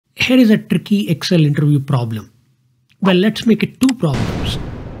here is a tricky Excel interview problem. Well, let's make it two problems.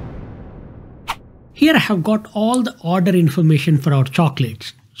 Here I have got all the order information for our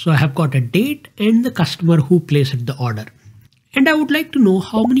chocolates. So I have got a date and the customer who placed the order. And I would like to know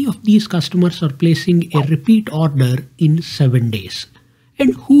how many of these customers are placing a repeat order in 7 days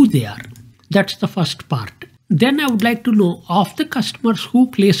and who they are. That's the first part. Then I would like to know of the customers who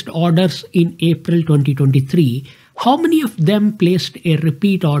placed orders in April 2023, how many of them placed a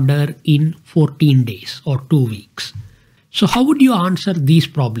repeat order in 14 days or 2 weeks. So how would you answer these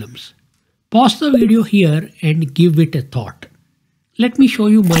problems? Pause the video here and give it a thought. Let me show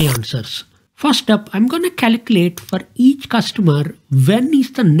you my answers. First up, I'm going to calculate for each customer when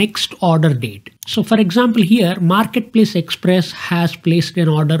is the next order date. So for example here, Marketplace Express has placed an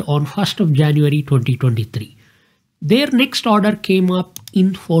order on 1st of January 2023. Their next order came up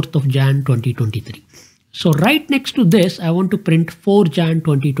in 4th of Jan 2023. So right next to this, I want to print 4 Jan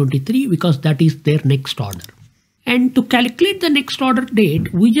 2023 because that is their next order. And to calculate the next order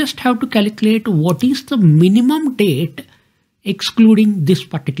date, we just have to calculate what is the minimum date excluding this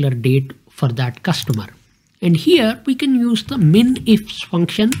particular date for that customer. And here we can use the MINIFS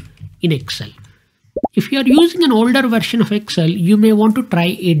function in Excel. If you are using an older version of Excel, you may want to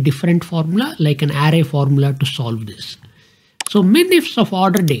try a different formula like an array formula to solve this. So MINIFS of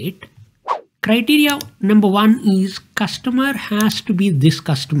order date, criteria number 1 is customer has to be this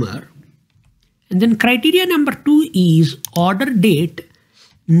customer. And then criteria number 2 is order date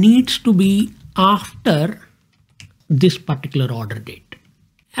needs to be after this particular order date.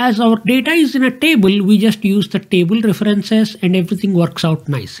 As our data is in a table, we just use the table references and everything works out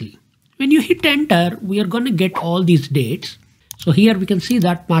nicely. When you hit enter, we are going to get all these dates. So here we can see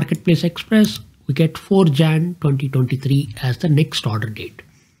that Marketplace Express, we get 4 Jan 2023 as the next order date.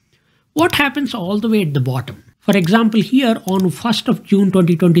 What happens all the way at the bottom? For example, here on 1st of June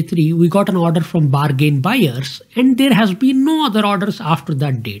 2023, we got an order from Bargain Buyers and there has been no other orders after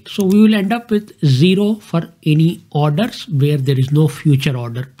that date. So we will end up with 0 for any orders where there is no future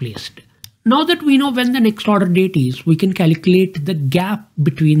order placed. Now that we know when the next order date is, we can calculate the gap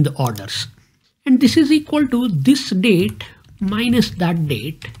between the orders. And this is equal to this date minus that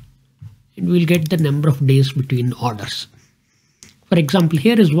date. And we'll get the number of days between orders. For example,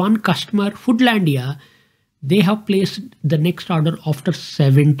 here is one customer, Foodlandia. They have placed the next order after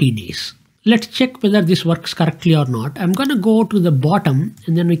 70 days. Let's check whether this works correctly or not. I'm going to go to the bottom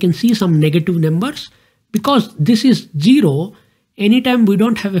and then we can see some negative numbers. Because this is 0, anytime we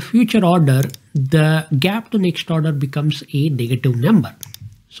don't have a future order, the gap to next order becomes a negative number.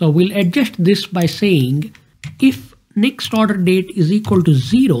 So we'll adjust this by saying if next order date is equal to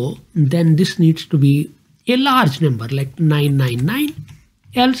 0, then this needs to be a large number like 999,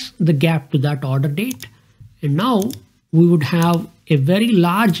 else the gap to that order date. And now we would have a very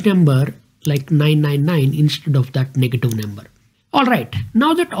large number like 999 instead of that negative number. All right,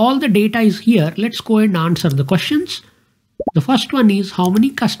 now that all the data is here, let's go and answer the questions. The first one is how many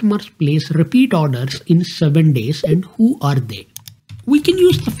customers place repeat orders in 7 days and who are they? We can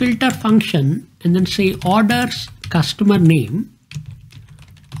use the filter function and then say orders customer name,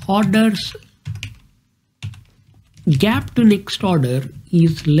 orders gap to next order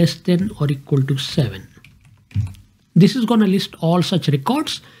is less than or equal to 7. This is going to list all such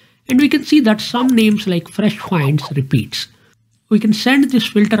records and we can see that some names like Fresh Finds repeats. We can send this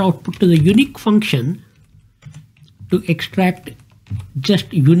filter output to the unique function to extract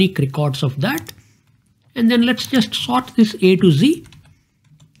just unique records of that. And then let's just sort this A to Z.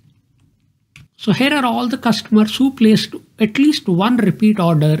 So here are all the customers who placed at least one repeat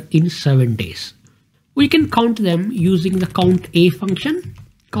order in 7 days. We can count them using the count A function,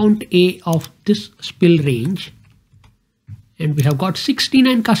 count A of this spill range. And we have got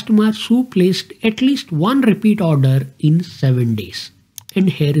 69 customers who placed at least one repeat order in 7 days. And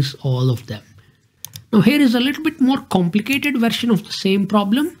here is all of them. Now here is a little bit more complicated version of the same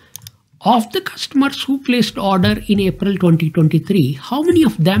problem. Of the customers who placed order in April 2023, how many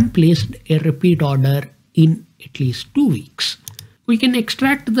of them placed a repeat order in at least 2 weeks? We can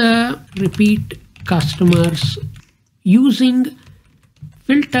extract the repeat customers using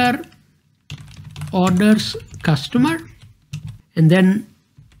filter orders customer. And then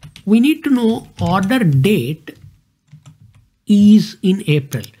we need to know order date is in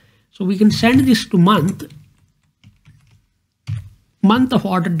April. So we can send this to month. Month of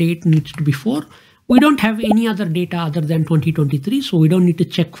order date needs to be 4. We don't have any other data other than 2023, so we don't need to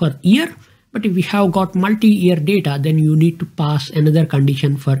check for year. But if we have got multi-year data, then you need to pass another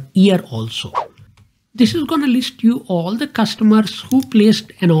condition for year also. This is going to list you all the customers who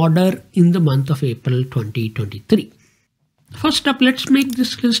placed an order in the month of April 2023. First up, let's make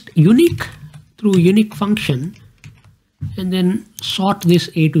this list unique through unique function and then sort this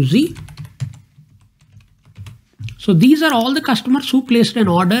A to Z. So these are all the customers who placed an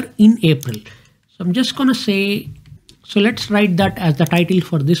order in April. So I'm just going to say, so let's write that as the title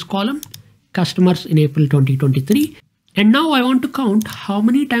for this column, customers in April 2023. And now I want to count how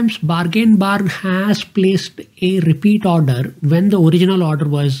many times Bargain Barn has placed a repeat order when the original order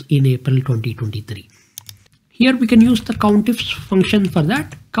was in April 2023. Here we can use the COUNTIFs function for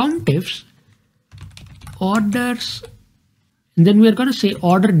that. COUNTIFs orders, and then we're going to say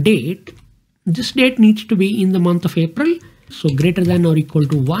order date. This date needs to be in the month of April. So greater than or equal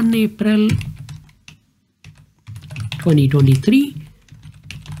to 1 April 2023.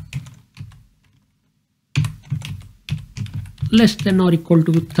 Less than or equal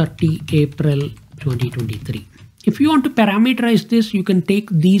to 30 April 2023. If you want to parameterize this, you can take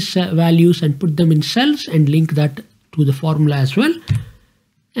these values and put them in cells and link that to the formula as well.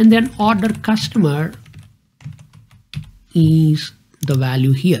 And then order customer is the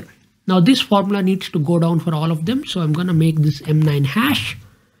value here. Now this formula needs to go down for all of them. So I'm going to make this M9 hash.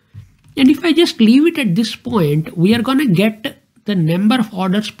 And if I just leave it at this point, we are going to get the number of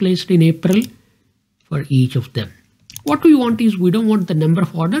orders placed in April for each of them. What we want is, we don't want the number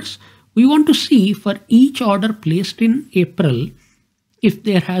of orders. We want to see for each order placed in April if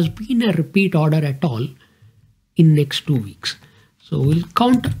there has been a repeat order at all in next 2 weeks. So we'll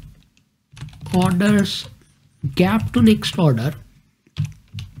count orders gap to next order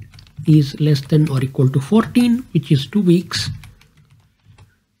is less than or equal to 14, which is 2 weeks.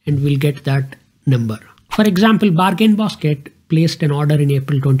 And we'll get that number. For example, Bargain Basket placed an order in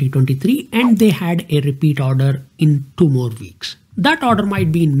April 2023 and they had a repeat order in 2 more weeks. That order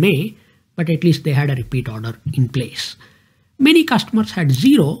might be in May, but at least they had a repeat order in place. Many customers had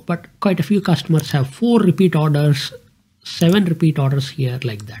 0, but quite a few customers have 4 repeat orders, 7 repeat orders here,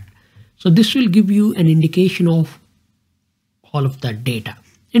 like that. So this will give you an indication of all of that data.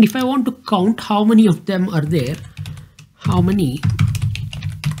 And if I want to count how many of them are there, how many,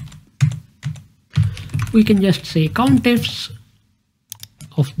 we can just say COUNTIFs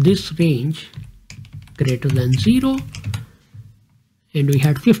of this range greater than 0. And we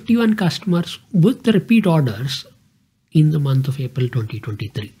had 51 customers with the repeat orders in the month of April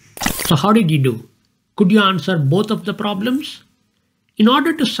 2023. So how did you do? Could you answer both of the problems? In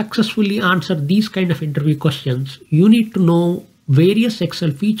order to successfully answer these kind of interview questions, you need to know various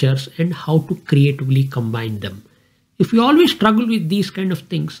Excel features and how to creatively combine them. If you always struggle with these kind of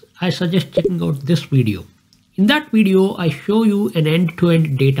things, I suggest checking out this video. In that video, I show you an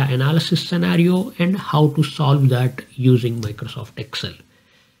end-to-end data analysis scenario and how to solve that using Microsoft Excel.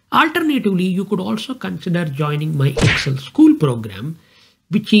 Alternatively, you could also consider joining my Excel School program,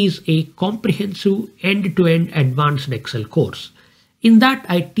 which is a comprehensive end-to-end advanced Excel course. In that,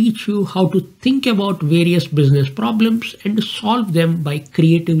 I teach you how to think about various business problems and solve them by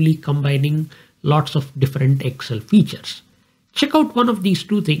creatively combining lots of different Excel features. Check out one of these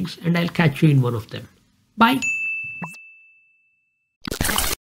 2 things and I'll catch you in one of them. Bye.